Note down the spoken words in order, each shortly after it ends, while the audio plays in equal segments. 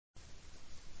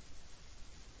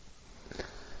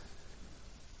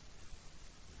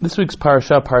This week's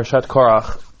parasha, Parashat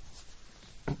Korach,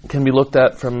 can be looked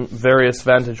at from various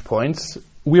vantage points.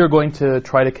 We are going to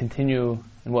try to continue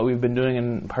in what we've been doing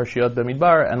in Parashiot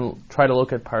Bamidbar and try to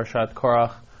look at Parashat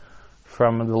Korach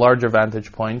from the larger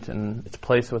vantage point and its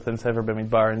place within Sefer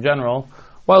Bamidbar in general,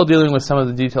 while dealing with some of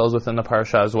the details within the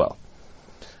parasha as well.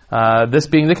 This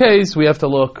being the case, we have to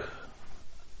look,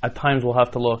 at times we'll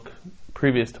have to look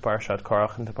previous to Parashat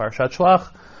Korach into Parashat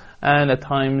Shlach, and at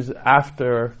times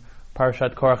after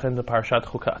Parashat Korach into Parashat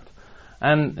Chukat.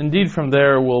 And indeed from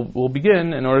there we'll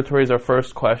begin in order to raise our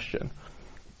first question.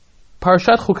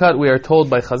 Parashat Chukat, we are told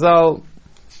by Chazal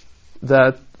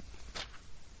that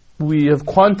we have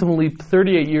quantum leaped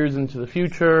 38 years into the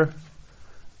future.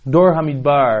 Dor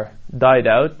Hamidbar died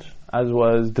out, as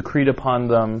was decreed upon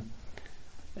them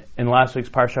in last week's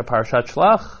Parashat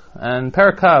Shlach, and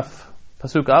Parakaf,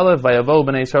 Pasuk Aleph, Vayavo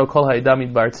B'nai Yisrael Kol Ha'ida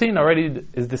Midbar Tzin, already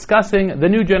is discussing the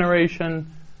new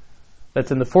generation that's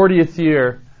in the 40th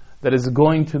year that is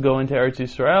going to go into Eretz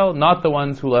Yisrael, not the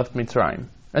ones who left Mitzrayim,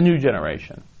 a new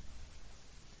generation.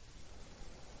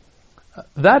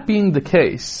 That being the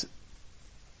case,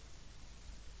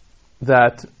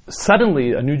 that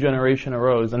suddenly a new generation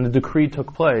arose and the decree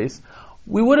took place,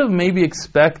 we would have maybe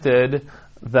expected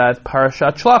that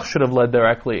Parashat Shlach should have led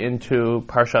directly into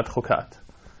Parashat Chukat.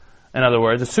 In other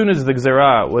words, as soon as the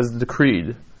Gzerah was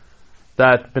decreed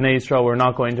that Bnei Yisrael were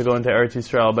not going to go into Eretz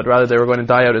Yisrael, but rather they were going to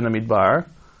die out in the Midbar,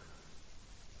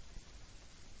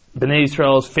 Bnei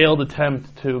Yisrael's failed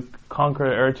attempt to conquer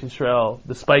Eretz Yisrael,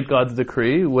 despite God's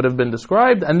decree, would have been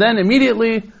described, and then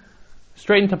immediately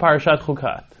straight into Parashat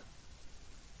Chukat.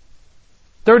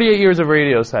 38 years of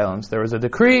radio silence. There was a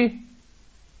decree,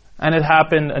 and it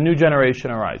happened, a new generation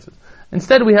arises.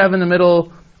 Instead, we have in the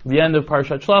middle the end of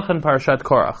Parashat Shlach and Parashat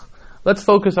Korach. Let's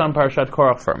focus on Parashat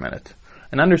Korach for a minute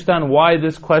and understand why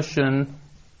this question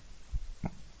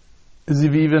is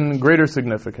of even greater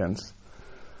significance.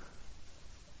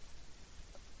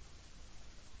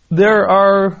 There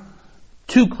are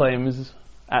two claims,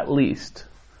 at least,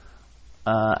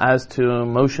 as to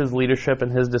Moshe's leadership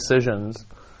and his decisions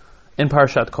in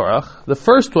Parashat Korach. The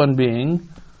first one being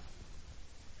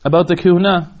about the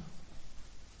Kehuna.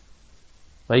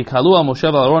 ויקהלו על משה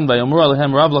ועל אהרון ויאמרו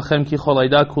עליהם רב לכם כי כל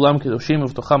העדה כולם קדושים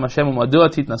ובתוכם השם ומדוע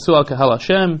תתנשאו על קהל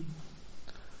השם.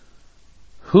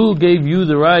 Who gave you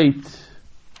the right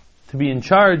to be in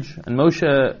charge? And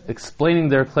Moshe explaining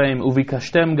their claim,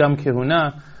 uvikashtem gam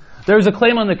kehuna. There's a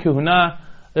claim on the kehuna.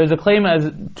 There's a claim as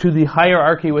to the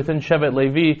hierarchy within Shevet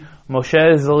Levi.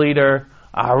 Moshe is the leader,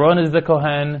 Aaron is the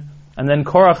Kohen, and then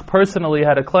Korach personally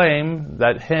had a claim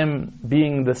that him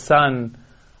being the son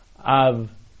of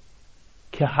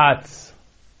Kehat's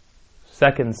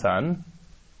second son,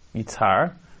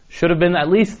 Yitzhar, should have been at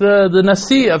least the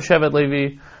Nasi of Shevet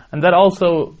Levi, and that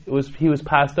also he was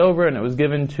passed over and it was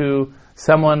given to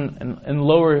someone in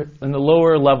the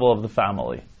lower level of the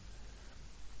family.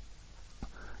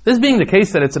 This being the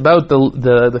case that it's about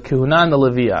the Kehuna and the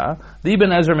Leviah, the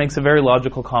Ibn Ezra makes a very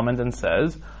logical comment and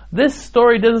says, this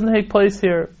story doesn't take place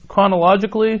here.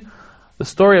 Chronologically, the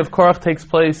story of Korach takes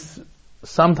place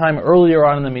sometime earlier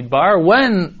on in the Midbar,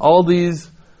 when all these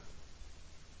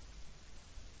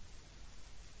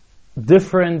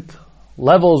different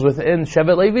levels within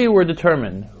Shevet Levi were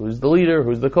determined. Who's the leader,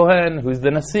 who's the Kohen, who's the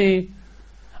Nasi.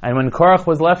 And when Korach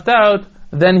was left out,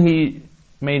 then he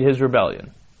made his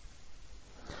rebellion.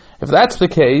 If that's the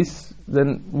case,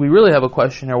 then we really have a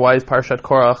question here. Why is Parashat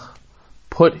Korach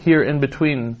put here in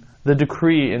between the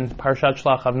decree in Parashat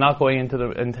Shlach of not going into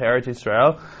Eretz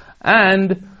Yisrael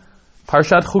and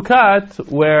Parashat Chukat,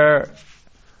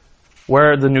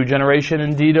 where the new generation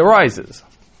indeed arises?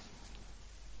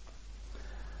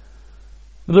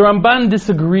 The Ramban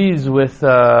disagrees with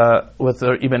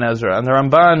Ibn Ezra, and the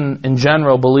Ramban in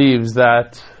general believes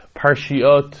that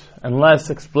Parshiot, unless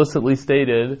explicitly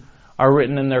stated, are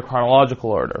written in their chronological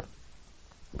order.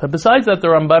 But besides that, the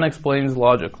Ramban explains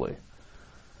logically.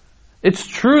 It's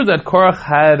true that Korach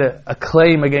had a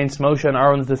claim against Moshe and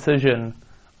Aaron's decision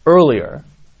earlier,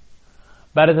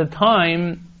 but at the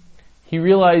time, he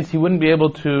realized he wouldn't be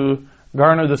able to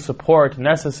garner the support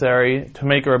necessary to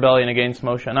make a rebellion against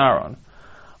Moshe and Aaron.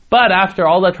 But after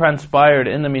all that transpired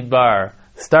in the Midbar,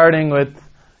 starting with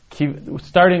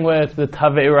the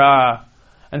Taveirah,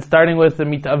 and starting with the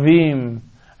Mitavim,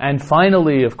 and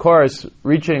finally, of course,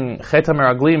 reaching Chet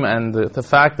HaMeraglim and the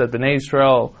fact that Bnei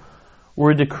Yisrael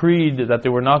were decreed that they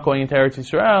were not going into Eretz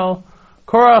Yisrael,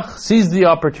 Korach seized the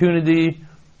opportunity.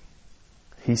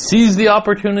 He sees the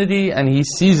opportunity and he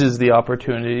seizes the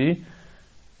opportunity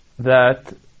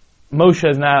that Moshe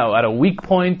is now at a weak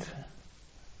point.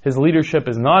 His leadership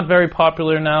is not very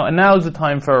popular now, and now is the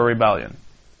time for a rebellion.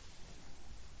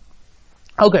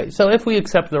 Okay, so if we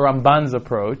accept the Ramban's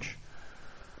approach,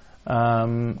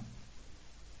 then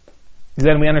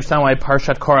we understand why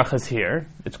Parshat Korach is here.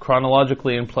 It's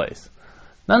chronologically in place.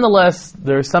 Nonetheless,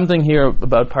 there's something here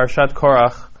about Parshat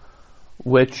Korach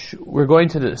which we're going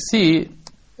to see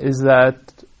is that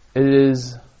it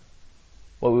is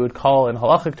what we would call in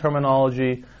halachic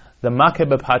terminology the Makeh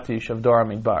B'Patish of Dor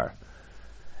HaMidbar.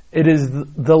 It is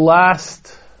the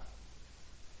last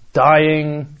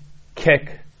dying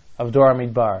kick of Dor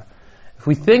HaMidbar. If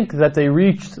we think that they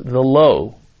reached the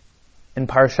low in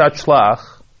Parshat Shlach,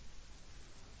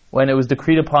 when it was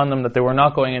decreed upon them that they were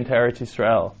not going into Eretz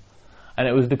Yisrael, and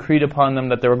it was decreed upon them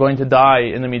that they were going to die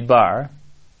in the Midbar,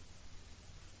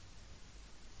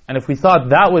 and if we thought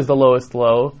that was the lowest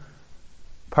low,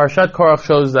 Parshat Korach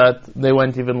shows that they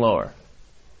went even lower.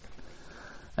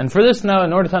 And for this now,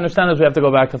 in order to understand this, we have to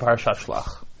go back to Parshat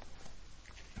Shlach.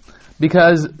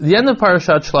 Because the end of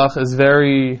Parashat Shlach is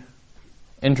very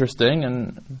interesting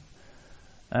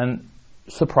and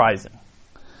surprising.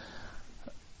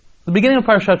 The beginning of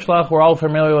Parashat Shlach we're all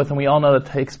familiar with, and we all know that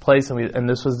takes place, and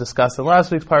this was discussed in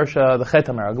last week's Parsha, the Chet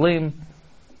HaMeraglim.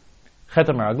 Chet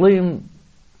HaMeraglim,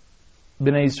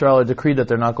 Bnei Yisrael are decreed that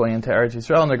they're not going into Eretz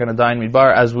Yisrael, and they're going to die in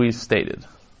Midbar, as we stated.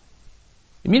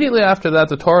 Immediately after that,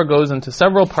 the Torah goes into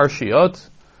several Parshiot,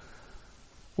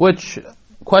 which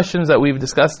questions that we've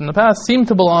discussed in the past seem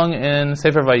to belong in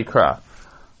Sefer Vayikra.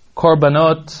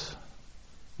 Korbanot,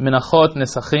 Menachot,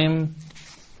 Nesachim,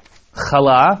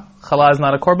 Chala. Chala is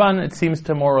not a korban. It seems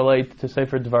to more relate to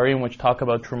Sefer Dvarim, which talk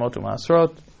about Trumot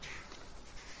u'Maasrot,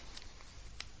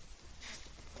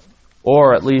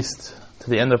 or at least to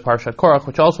the end of Parshat Korach,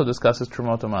 which also discusses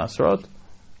Trumot u'Maasrot.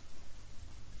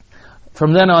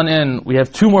 From then on in, we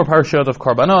have two more Parshiot of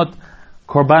Korbanot: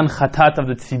 Korban Chatat of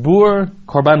the Tzibur,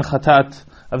 Korban Chatat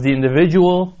of the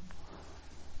individual.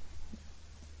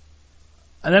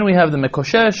 And then we have the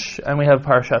Mekoshesh, and we have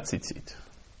Parashat Tzitzit.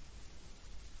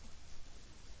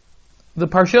 The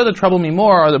Parshiot that trouble me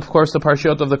more are, of course, the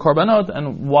Parshiot of the Korbanot,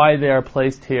 and why they are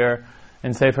placed here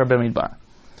in Sefer Bamidbar.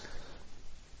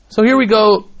 So here we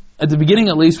go, at the beginning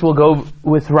at least, we'll go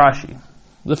with Rashi.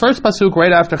 The first pasuk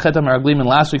right after Chet HaMeraglim in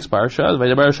last week's parsha,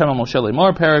 Vaydaber Hashem al Moshe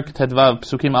Lemor, Perek Tedvav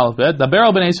Psukim Aleph Bet, Daber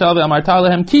al Bnei Yisrael ve'amarta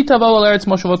alehem ki tavo al eretz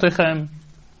moshevotechem.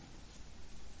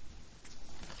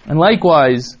 And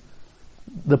likewise,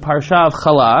 the parsha of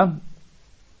Chala,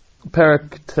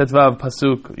 Perek Tedvav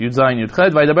Pasuk Yud Zayin Yud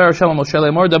Chet, Vaydaber Hashem al Moshe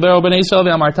Lemor, Daber al Bnei Yisrael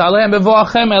ve'amarta alehem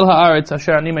bevoachem el haaretz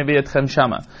asher ani mevi etchem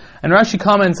shama. And Rashi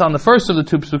comments on the first of the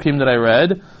two psukim that I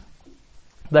read,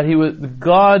 that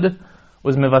God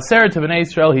was mevaser to Bnei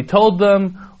Yisrael. He told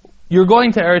them, you're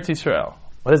going to Eretz Yisrael.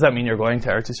 What does that mean, you're going to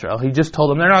Eretz Yisrael? He just told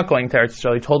them they're not going to Eretz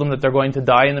Yisrael. He told them that they're going to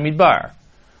die in the Midbar.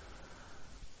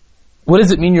 What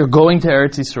does it mean, you're going to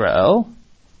Eretz Yisrael?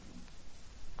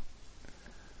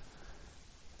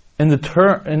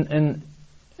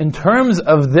 In terms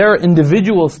of their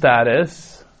individual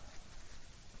status,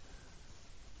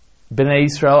 Bnei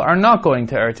Yisrael are not going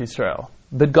to Eretz Yisrael.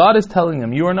 But God is telling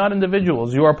them, you are not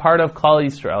individuals. You are part of Klal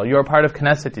Yisrael. You are part of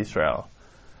Knesset Yisrael.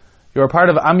 You are part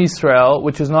of Am Yisrael,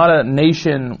 which is not a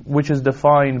nation which is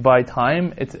defined by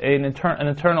time. It's an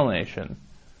eternal nation.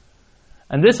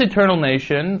 And this eternal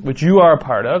nation, which you are a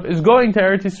part of, is going to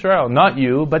Eretz Yisrael. Not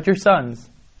you, but your sons.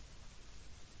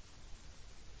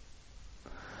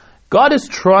 God is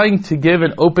trying to give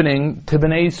an opening to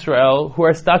Bnei Yisrael who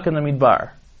are stuck in the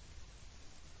Midbar.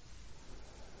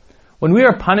 When we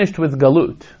are punished with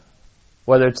Galut,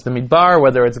 whether it's the Midbar,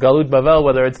 whether it's Galut Bavel,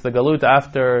 whether it's the Galut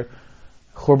after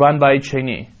Churban Bayit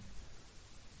Sheni,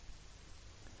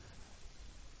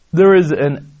 there is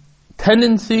a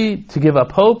tendency to give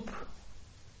up hope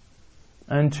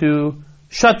and to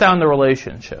shut down the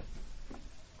relationship.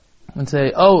 And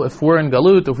say, oh, if we're in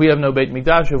Galut, if we have no Beit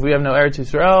Mikdash, if we have no Eretz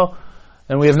Yisrael,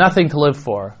 then we have nothing to live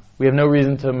for. We have no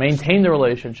reason to maintain the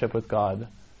relationship with God.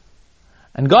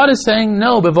 And God is saying,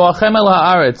 no, bevoachem el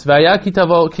haaretz, v'aya ki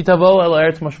tavo el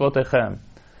eretz moshvotechem.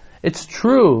 It's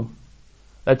true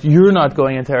that you're not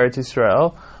going into Eretz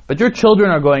Yisrael, but your children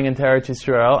are going into Eretz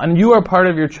Yisrael, and you are part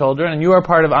of your children, and you are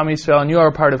part of Am Yisrael, and you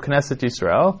are part of Knesset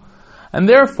Yisrael, and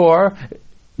therefore,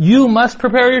 you must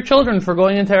prepare your children for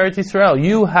going into Eretz Yisrael.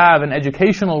 You have an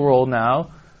educational role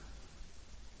now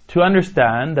to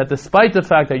understand that despite the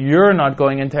fact that you're not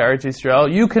going into Eretz Yisrael,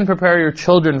 you can prepare your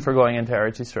children for going into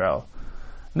Eretz Yisrael.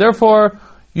 Therefore,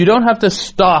 you don't have to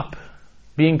stop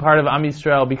being part of Am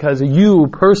Yisrael because you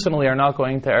personally are not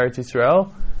going to Eretz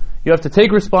Yisrael. You have to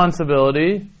take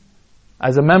responsibility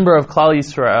as a member of Klal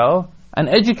Yisrael and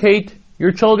educate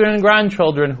your children and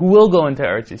grandchildren who will go into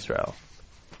Eretz Yisrael.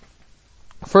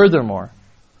 Furthermore,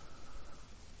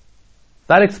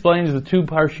 That explains the two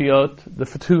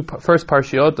first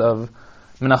parshiot of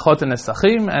Menachot and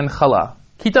Nesachim and Chala.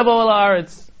 Ki tavo el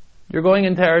haaretz, you're going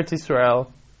into Eretz Yisrael.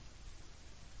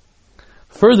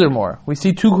 Furthermore, we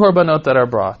see two korbanot that are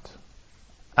brought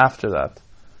after that.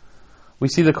 We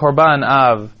see the korban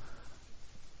of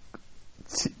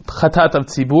chatat of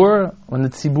tzibur, when the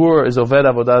tzibur is oved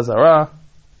avodah zarah.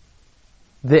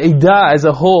 The Eidah as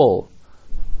a whole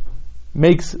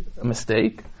makes a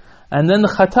mistake, and then the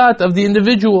chatat of the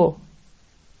individual,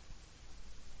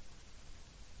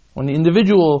 when the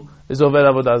individual is oved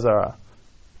avodah zarah.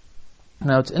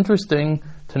 Now it's interesting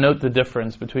to note the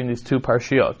difference between these two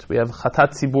parshiot. We have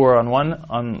chatat tzibur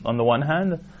on the one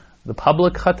hand, the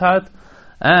public chatat,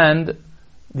 and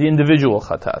the individual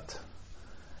chatat.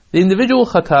 The individual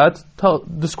chatat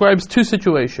describes two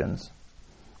situations.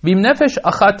 If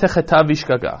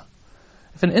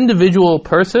an individual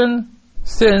person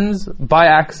sins by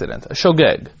accident, a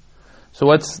shogeg. So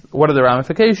what are the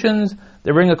ramifications?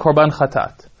 They bring a korban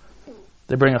chatat.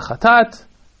 They bring a chatat,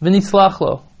 v'nislach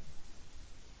lo.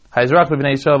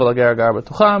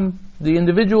 The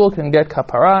individual can get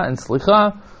kapara and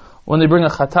slicha when they bring a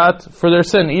chatat for their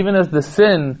sin, even if the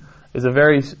sin is a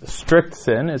very strict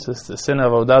sin. It's just a sin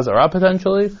of avodah zarah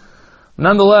potentially.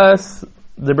 Nonetheless,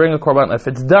 they bring a korban. If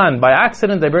it's done by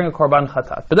accident, they bring a korban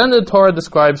chatat. But then the Torah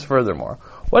describes furthermore,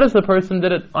 what if the person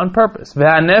did it on purpose?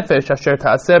 Ve'hanefesh asher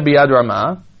ta'aseh biyad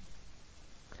ramah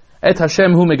et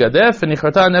Hashem hu megadef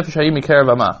v'nichrata nefesh hayi mikerev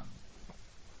amah.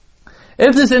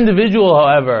 If this individual,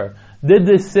 however, did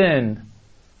this sin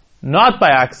not by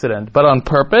accident but on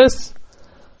purpose,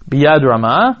 biyad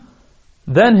ramah,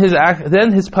 then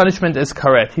his punishment is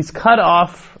karet. He's cut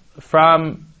off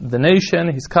from the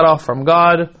nation. He's cut off from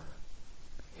God.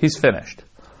 He's finished.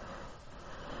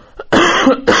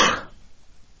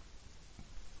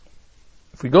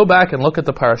 If we go back and look at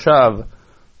the parasha of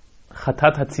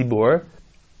Chatat HaTzibur,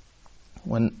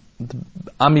 when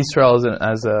Am Yisrael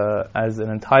as an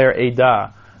entire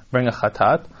Eidah bring a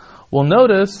Chatat, we'll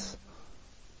notice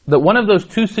that one of those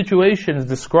two situations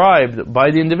described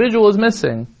by the individual is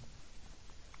missing.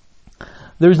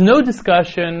 There's no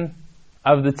discussion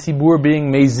of the tzibur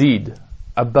being mezid,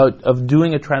 of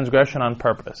doing a transgression on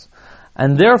purpose.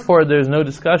 And therefore there's no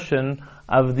discussion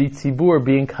of the tzibur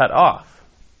being cut off.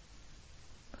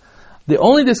 The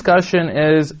only discussion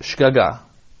is shgaga.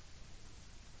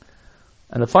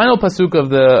 And the final pasuk of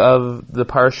the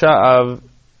parasha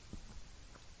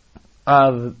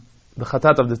of the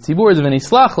chatat of the tzibur is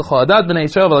v'nislach l'chol adat b'nei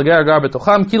Yisrael v'lager agar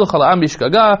betocham ki l'chol ha'am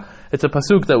b'shgaga. It's a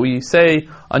pasuk that we say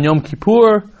on Yom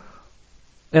Kippur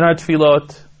in our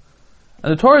tefillot.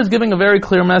 And the Torah is giving a very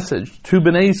clear message to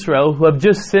Bnei Yisrael who have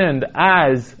just sinned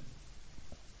as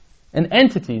an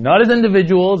entity, not as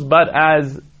individuals, but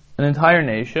as an entire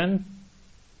nation.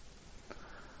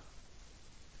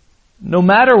 No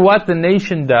matter what the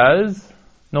nation does,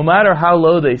 no matter how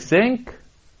low they sink,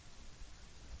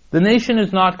 the nation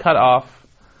is not cut off.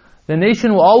 The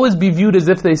nation will always be viewed as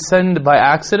if they sinned by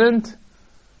accident,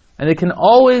 and they can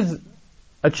always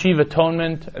achieve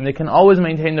atonement, and they can always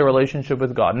maintain their relationship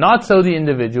with God. Not so the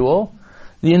individual.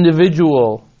 The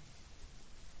individual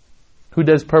who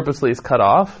does purposely is cut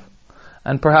off,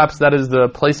 and perhaps that is the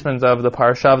placement of the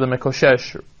parasha of the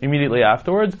Mekoshesh immediately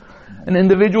afterwards. An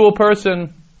individual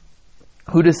person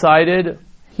who decided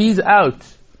he's out.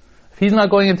 If he's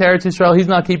not going into Eretz Yisrael, he's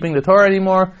not keeping the Torah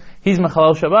anymore, he's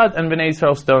Mechalel Shabbat, and Bnei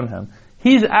Yisrael stone him.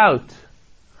 He's out.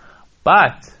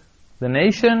 But the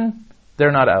nation,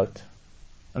 they're not out.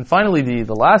 And finally,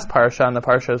 the last parasha, and the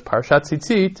parasha is Parashat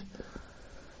Tzitzit.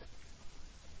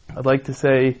 I'd like to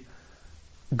say,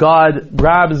 God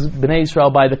grabs Bnei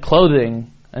Yisrael by the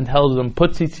clothing and tells them,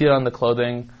 put tzitzit on the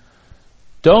clothing.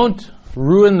 Don't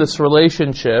ruin this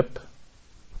relationship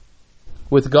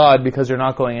with God because you're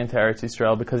not going into Eretz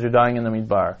Yisrael, because you're dying in the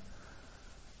Midbar.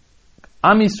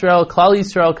 Am Yisrael, Klal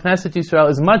Yisrael, Knesset Yisrael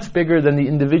is much bigger than the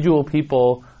individual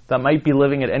people that might be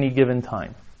living at any given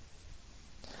time.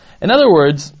 In other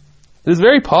words, it is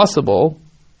very possible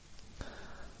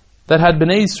that had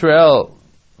Bnei Yisrael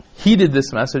heeded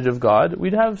this message of God,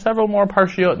 we'd have several more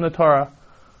parshiot in the Torah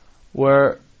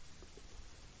where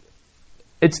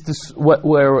it's this,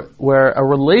 where a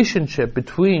relationship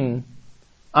between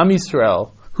Am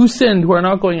Yisrael, who sinned, who are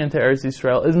not going into Eretz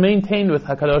Yisrael, is maintained with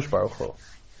HaKadosh Baruch Hu.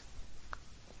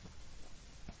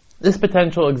 This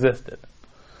potential existed.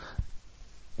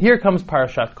 Here comes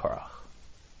Parashat Korach.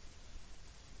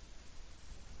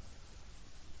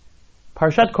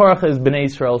 Parashat Korach is Bnei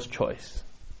Yisrael's choice.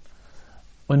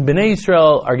 When Bnei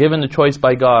Yisrael are given the choice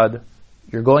by God,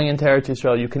 you're going into Eretz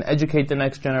Yisrael, you can educate the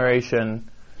next generation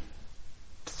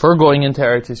for going into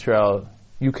Eretz Yisrael.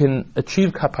 you can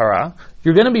achieve kapara.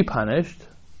 You're going to be punished,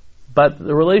 but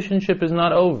the relationship is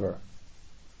not over.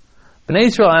 Bnei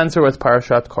Yisrael answer with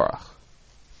Parashat Korach.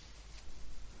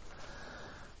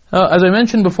 Now, as I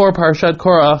mentioned before, Parashat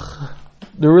Korach,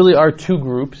 there really are two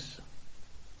groups.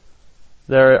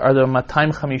 There are the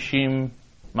 250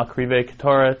 Makrivei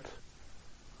Ketoret,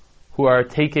 who are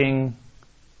taking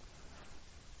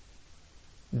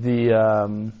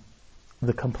the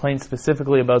complaint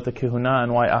specifically about the Kehuna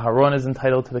and why Aharon is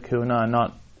entitled to the Kehuna and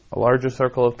not a larger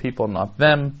circle of people, not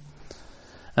them.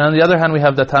 And on the other hand, we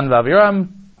have Datan v'Aviram.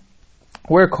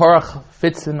 Where Korach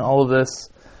fits in all of this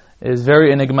is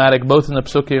very enigmatic, both in the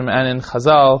Psukim and in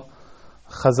Chazal.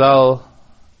 Chazal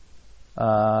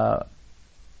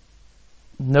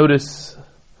notice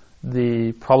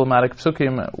the problematic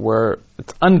Psukim where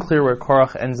it's unclear where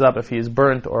Korach ends up, if he is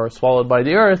burnt or swallowed by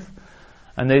the earth.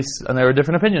 And there are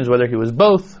different opinions, whether he was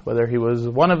both, whether he was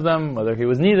one of them, whether he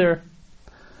was neither.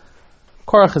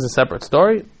 Korach is a separate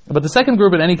story. But the second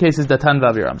group, in any case, is Datan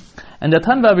v'Aviram. And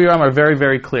Datan v'Aviram are very,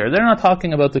 very clear. They're not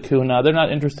talking about the Kehuna. They're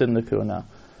not interested in the Kehuna.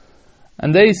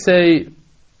 And they say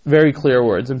very clear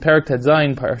words. In Perek Tet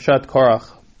Zayin, Parashat Korach,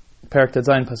 Perek Tet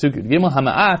Zayin, Pasuk Yud Gimel,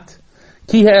 Hama'at,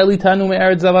 Ki ha'elitanu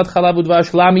me'eretz zavat chalav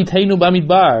udvash la'mitenu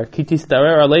b'midbar, ki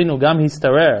tistarer aleinu gam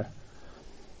histarer.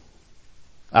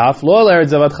 Af lo al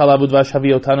eretz zavat chalav udvash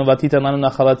havi otanu vatitan lanu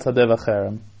nachalat sadeh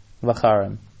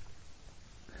v'charem.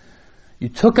 You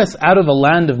took us out of a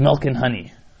land of milk and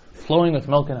honey, flowing with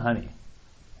milk and honey.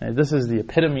 And this is the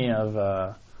epitome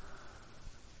of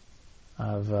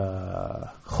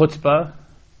chutzpah.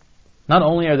 Not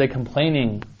only are they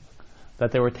complaining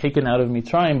that they were taken out of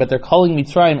Mitzrayim, but they're calling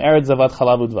Mitzrayim Eretz Zavat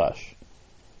Chalav Udvash.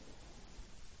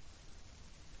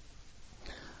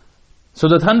 So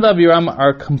the Datan v'Aviram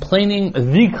are complaining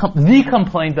the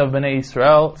complaint of Bnei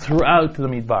Yisrael throughout the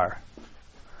Midbar.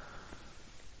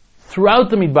 Throughout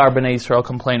the Midbar, Bnei Yisrael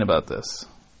complain about this.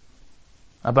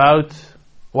 About,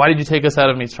 why did you take us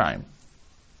out of Mitzrayim?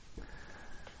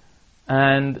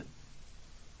 And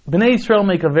Bnei Yisrael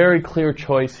make a very clear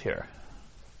choice here.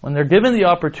 When they're given the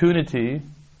opportunity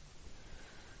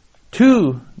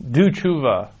to do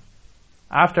tshuva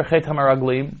after Chet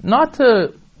HaMeraglim, not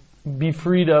to be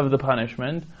freed of the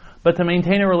punishment, but to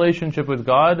maintain a relationship with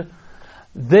God,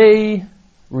 they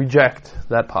reject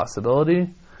that possibility,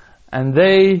 and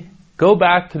they go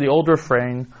back to the old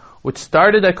refrain, which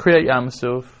started at Kriyat Yam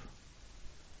Suf,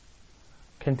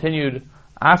 continued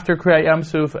after Kriyat Yam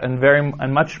Suf, and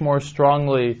much more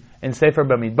strongly in Sefer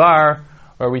Bamidbar,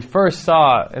 where we first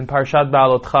saw in Parshat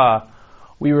Ba'alotcha,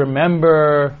 we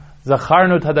remember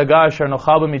Zacharnu Tadaga Asher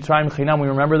Nochal B'Mitzrayim Chinam. We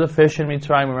remember the fish in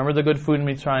Mitzrayim. We remember the good food in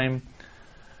Mitzrayim.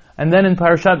 And then in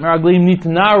Parashat Meraglim,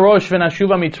 Nitna Rosh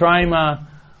V'Nashuva Mitzrayim.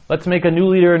 Let's make a new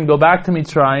leader and go back to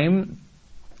Mitzrayim.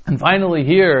 And finally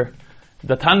here,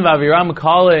 Datan v'Aviram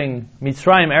calling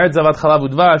Mitzrayim Eretz Zavat Chalav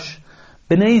Udvash.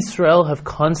 Bnei Yisrael have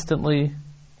constantly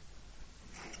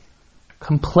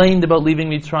complained about leaving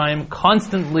Mitzrayim,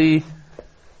 constantly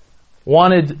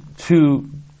wanted to,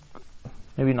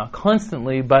 maybe not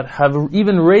constantly, but have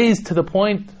even raised to the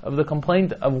point of the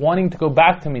complaint of wanting to go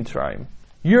back to Mitzrayim,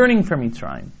 yearning for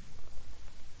Mitzrayim.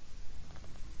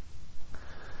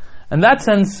 In that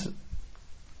sense,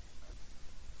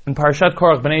 in Parashat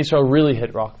Korach, Bnei Yisrael really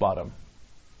hit rock bottom.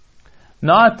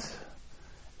 Not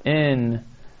in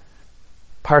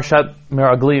Parashat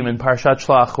Meraglim, in Parashat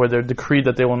Shlach, where they're decreed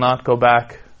that they will not go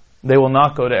back, they will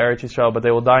not go to Eretz Yisrael, but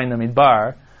they will die in the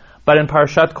Midbar, but in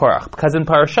Parashat Korach. Because in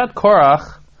Parashat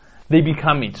Korach, they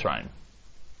become Mitzrayim.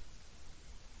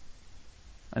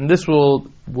 And this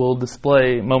will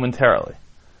display momentarily.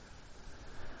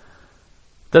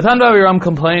 Datan v'Aviram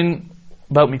complain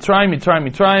about Mitzrayim,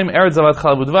 Eretz Zavat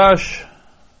Chalav Udvash.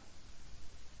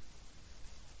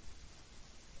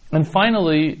 And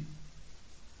finally,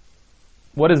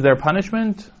 what is their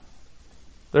punishment?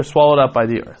 They're swallowed up by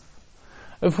the earth.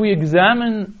 If we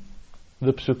examine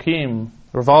the psukim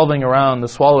revolving around the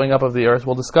swallowing up of the earth,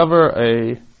 we'll discover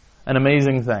an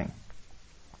amazing thing.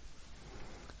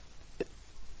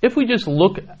 If we just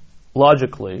look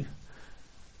logically,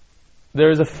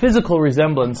 there is a physical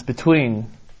resemblance between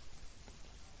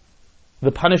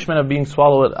the punishment of being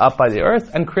swallowed up by the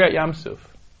earth and Kriyat Yam Suf.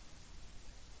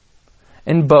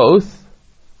 In both,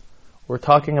 we're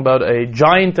talking about a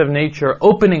giant of nature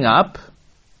opening up.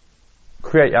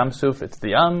 Kriyat Yam Suf, it's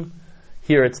the Yam.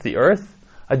 Here it's the earth.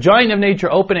 A giant of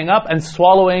nature opening up and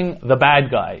swallowing the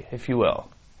bad guy, if you will.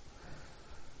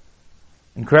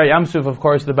 In Kriyat Yam Suf, of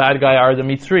course, the bad guy are the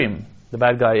Mitzrim. The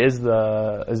bad guy is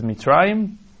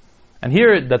Mitzrayim. And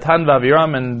here, Datan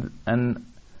v'Aviram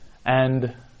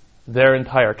and their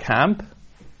entire camp,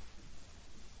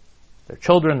 their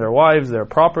children, their wives, their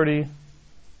property.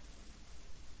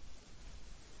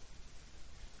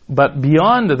 But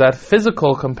beyond that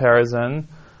physical comparison,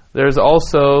 there's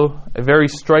also a very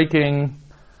striking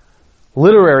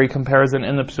literary comparison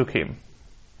in the Psukim.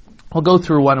 We'll go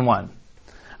through one.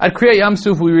 At Kriyat Yam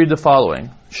Suf we read the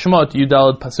following. Shmot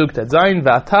Yudalad Pasuk Tet Zayin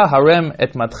V'ata harem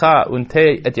et matcha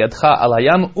unte et yadcha al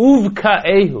hayam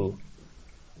uvka'ehu.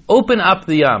 Open up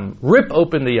the Yam. Rip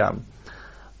open the Yam.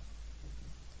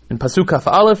 In Pasuk Kaf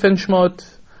Aleph in Shmot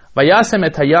Vayasem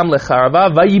et hayam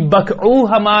lecharava vayibak'u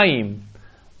hamayim.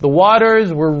 The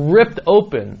waters were ripped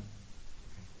open.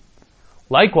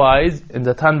 Likewise, in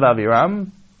the Tan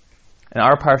Vaviram, in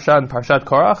our Parsha, in Parshat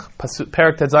Korach,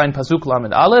 Perek Tet Zayin Pasuk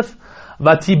Lamed Aleph,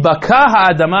 Vatibaka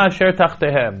ha'adama asher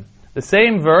tachtehem. The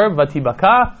same verb,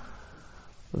 Vatibaka,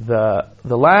 the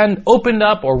land opened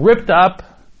up or ripped up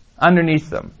underneath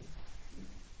them.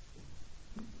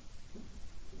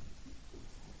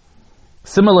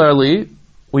 Similarly,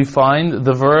 we find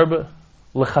the verb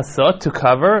lechasot, to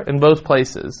cover, in both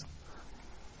places.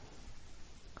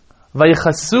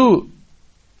 Vayichasu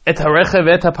et harechev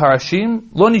et haparashim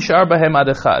lo nishar bahem ad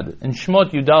echad. In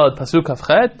Shmot Yudalad Pasuk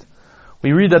Avchet,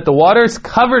 we read that the waters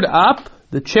covered up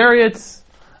the chariots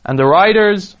and the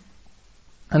riders,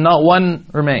 and not one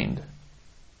remained.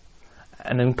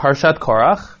 And in Parshat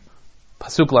Korach,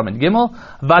 Pasuk Lamed Gimel,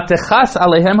 Vatechas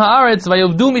alehem haaretz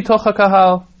vayovdu mitoch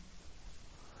hakahal.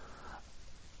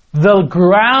 The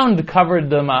ground covered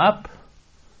them up,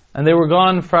 and they were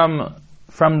gone from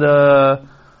the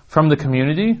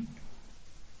community.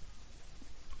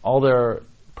 All their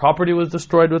property was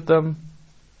destroyed with them.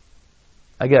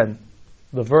 Again,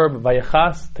 the verb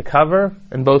vayachas, to cover,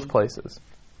 in both places.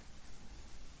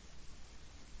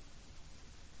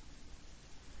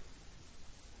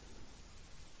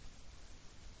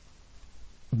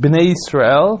 Bnei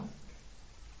Yisrael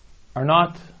are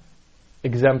not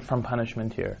exempt from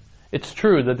punishment here. It's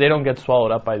true that they don't get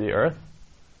swallowed up by the earth.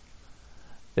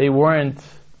 They weren't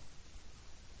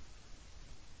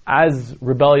as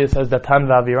rebellious as the Tan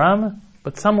Vaviram,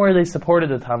 but somewhere they supported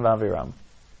the Tan Vaviram.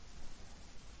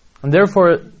 And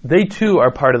therefore, they too are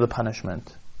part of the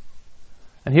punishment.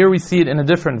 And here we see it in a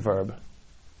different verb.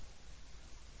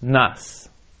 Nas,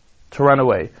 to run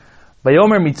away.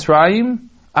 Vayomer Mitzrayim,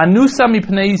 anusa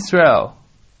mipnei Yisrael.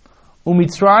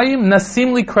 Umitzrayim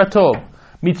nasim likrato.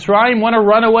 Mitzrayim want to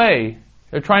run away.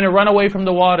 They're trying to run away from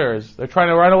the waters. They're trying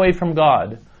to run away from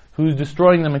God, who's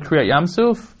destroying them in Kriyat Yam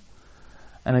Suf.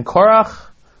 And in Korach,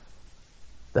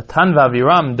 the Tan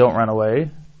Vaviram don't run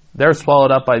away. They're swallowed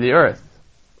up by the earth.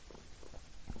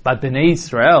 But Bnei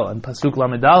Yisrael and Pasuk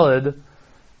Lamed Daled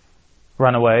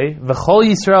run away. V'chol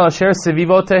Yisrael asher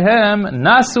sevivotehem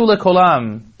nasu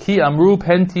lekolam ki amru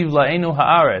pentiv la'enu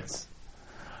haaretz.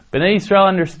 Bnei Yisrael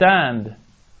understand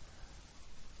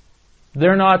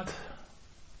they're not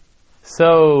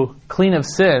so clean of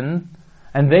sin,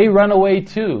 and they run away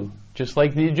too, just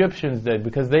like the Egyptians did,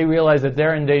 because they realize that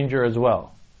they're in danger as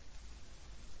well.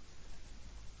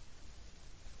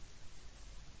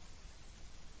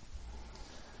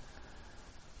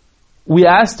 We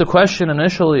asked the question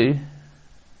initially,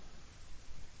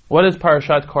 what is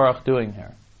Parashat Korach doing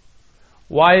here?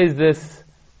 Why is this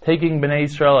taking Bnei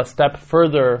Yisrael a step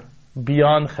further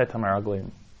beyond Chet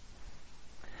HaMeraglim?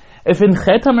 If in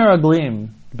Chet HaMeraglim,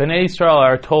 Bnei Yisrael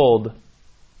are told,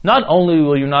 not only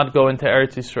will you not go into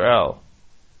Eretz Yisrael,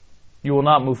 you will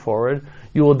not move forward,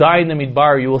 you will die in the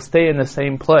Midbar, you will stay in the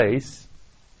same place.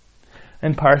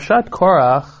 In Parashat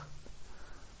Korach,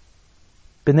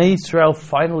 Bnei Yisrael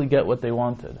finally get what they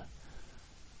wanted.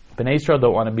 Bnei Yisrael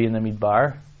don't want to be in the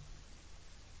Midbar.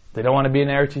 They don't want to be in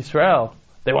Eretz Yisrael.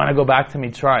 They want to go back to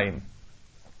Mitzrayim.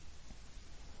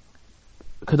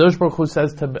 Kadosh Baruch Hu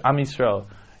says to Am Yisrael,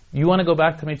 you want to go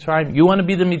back to Mitzrayim? You want to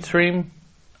be the Mitzrayim?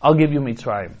 I'll give you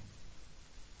Mitzrayim.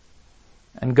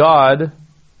 And God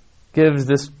gives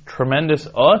this tremendous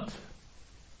ot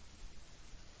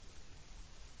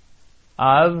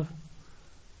of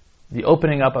the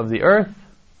opening up of the earth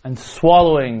and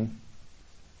swallowing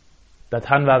the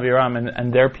Tan Vaviram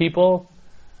and their people,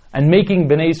 and making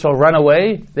Bnei Yisrael run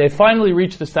away. They finally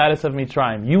reached the status of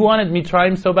Mitzrayim. You wanted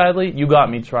Mitzrayim so badly, you got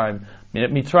Mitzrayim.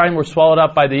 Mitzrayim were swallowed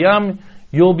up by the Yam,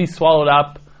 you'll be swallowed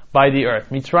up by the earth.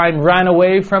 Mitzrayim ran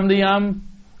away from the Yam,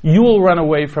 you will run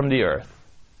away from the earth.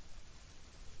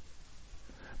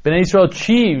 Bnei Yisrael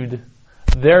achieved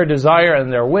their desire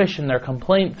and their wish and their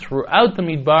complaint throughout the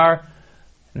Midbar,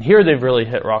 and here they've really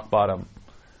hit rock bottom.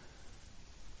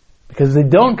 Because they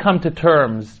don't come to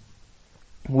terms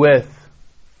with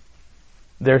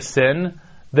their sin,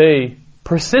 they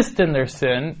persist in their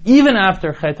sin, even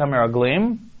after Chet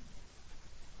HaMeraglim,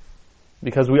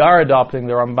 because we are adopting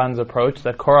the Ramban's approach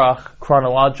that Korach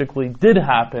chronologically did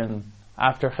happen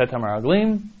after Chet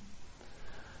HaMeraglim,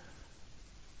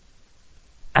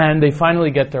 and they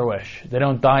finally get their wish. They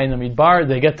don't die in the Midbar,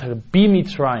 they get to be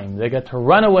Mitzrayim. They get to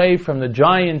run away from the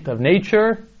giant of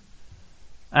nature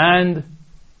and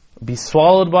be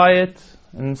swallowed by it,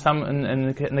 in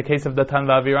the case of Datan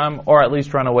v'Aviram, or at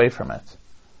least run away from it.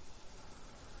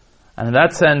 And in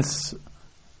that sense,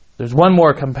 there's one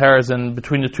more comparison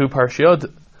between the two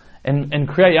parshiot. In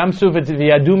Kriyat Yamsuf, it's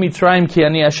V'yadu Mitzrayim ki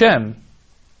ani Hashem.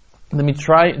 The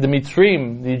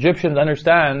Mitzrim, the Egyptians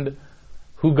understand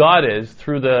who God is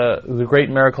through the great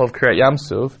miracle of Kriyat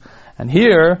Yamsuf. And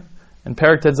here, in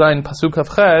Perek Tet Zayin, Pasuk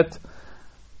Avchet,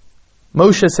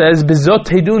 Moshe says, Bizot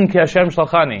teidun ki Hashem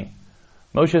shalchani.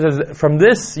 Moshe says, from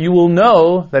this you will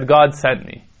know that God sent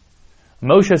me.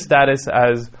 Moshe's status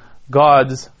as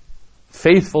God's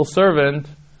faithful servant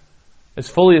is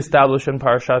fully established in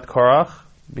Parashat Korach,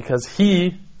 because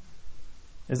he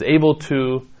is able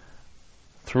to,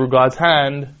 through God's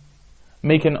hand,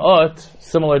 make an ot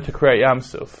similar to Kriyat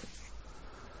Yamsuf.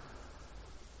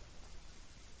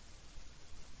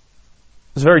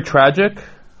 It's very tragic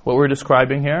what we're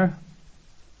describing here.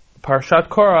 Parashat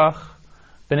Korach,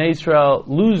 Bnei Israel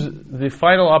lose the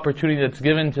final opportunity that's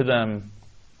given to them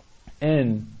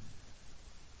in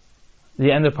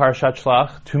the end of Parashat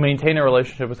Shlach to maintain a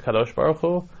relationship with Kadosh Baruch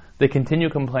Hu. They continue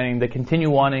complaining, they continue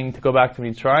wanting to go back to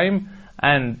Mitzrayim,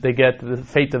 and they get the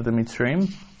fate of the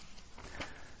Mitzrayim.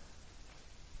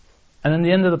 And in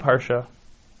the end of the Parsha,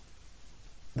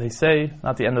 they say,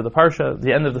 not the end of the Parsha,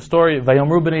 the end of the story,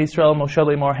 Vayomru b'nei Yisrael Moshe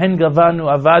le'mor, Hen gavanu,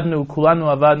 avadnu, kulanu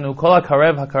avadnu, kol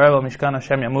hakarev al mishkan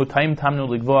Hashem yamut, ta'im tamnu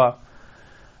ligvoa.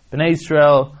 Bnei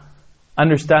Yisrael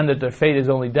understand that their fate is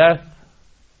only death.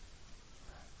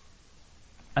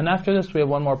 And after this, we have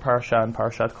one more Parasha in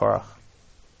Parashat Korach.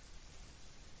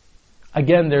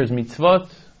 Again, there's mitzvot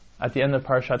at the end of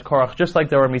Parashat Korach, just like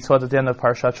there were mitzvot at the end of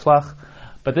Parashat Shlach.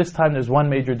 But this time there's one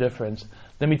major difference.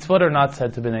 The mitzvot are not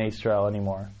said to Bnei Israel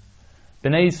anymore.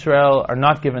 Bnei Israel are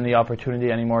not given the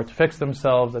opportunity anymore to fix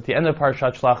themselves. At the end of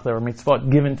Parashat Shlach there were mitzvot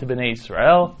given to Bnei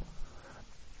Israel.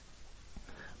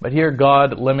 But here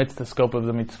God limits the scope of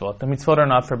the mitzvot. The mitzvot are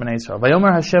not for Bnei Israel.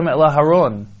 Vayomer Hashem el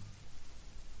Aharon.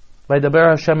 Vaydaber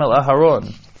Hashem el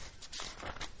Aharon.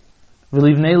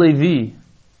 V'livnei Levi.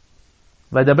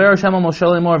 Vaydaber Hashem el Moshe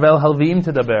lemor ve'el halviim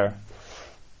tedaber.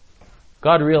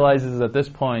 God realizes at this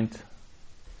point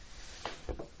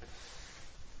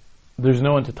there's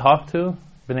no one to talk to.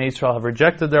 Bnei Israel have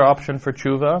rejected their option for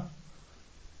tshuva.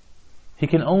 He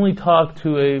can only talk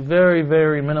to a very,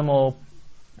 very minimal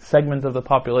segment of the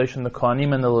population, the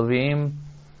Kohanim and the Levim,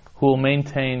 who will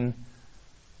maintain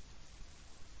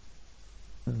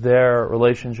their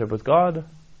relationship with God.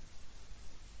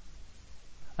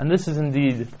 And this is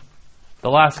indeed the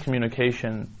last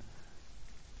communication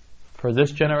for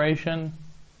this generation.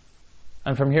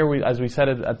 And from here, as we said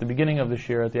at the beginning of this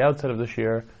year, at the outset of this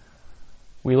year,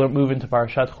 we move into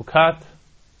Parashat Chukat,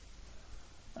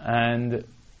 and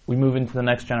we move into the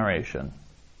next generation.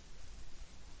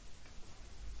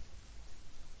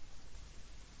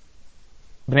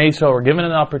 Bnei Yisrael were given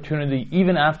an opportunity,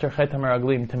 even after Chet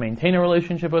HaMeraglim, to maintain a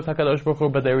relationship with HaKadosh Baruch Hu,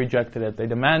 but they rejected it. They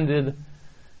demanded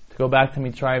to go back to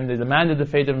Mitzrayim, they demanded the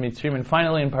fate of Mitzrayim, and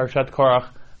finally in Parashat Korach,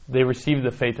 they receive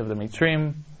the fate of the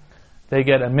Mitzrayim. They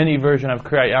get a mini version of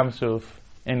Kriyat Yamsuf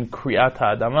in Kriyat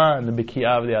HaAdama, in the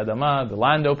Bikiyah of the Adama, the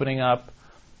land opening up.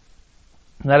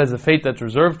 And that is the fate that's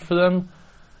reserved for them.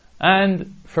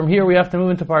 And from here we have to move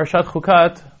into Parashat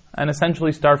Chukat and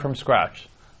essentially start from scratch.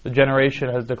 The generation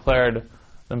has declared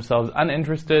themselves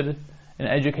uninterested in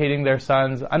educating their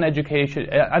sons, uninterested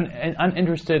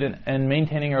in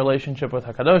maintaining a relationship with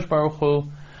HaKadosh Baruch Hu,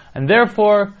 and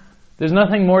therefore there's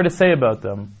nothing more to say about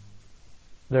them.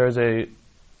 There is a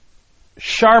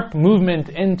sharp movement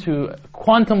into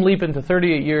quantum leap into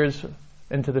 38 years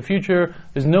into the future.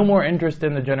 There's no more interest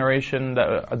in the generation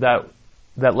that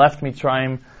left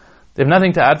Mitzrayim. They have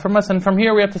nothing to add from us, and from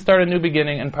here we have to start a new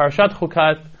beginning. And Parashat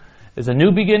Chukat is a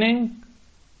new beginning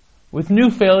with new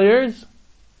failures,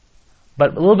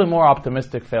 but a little bit more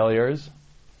optimistic failures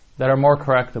that are more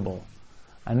correctable.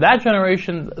 And that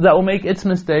generation that will make its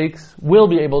mistakes will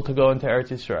be able to go into Eretz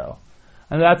Yisrael.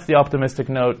 And that's the optimistic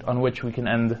note on which we can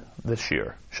end this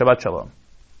year. Shabbat Shalom.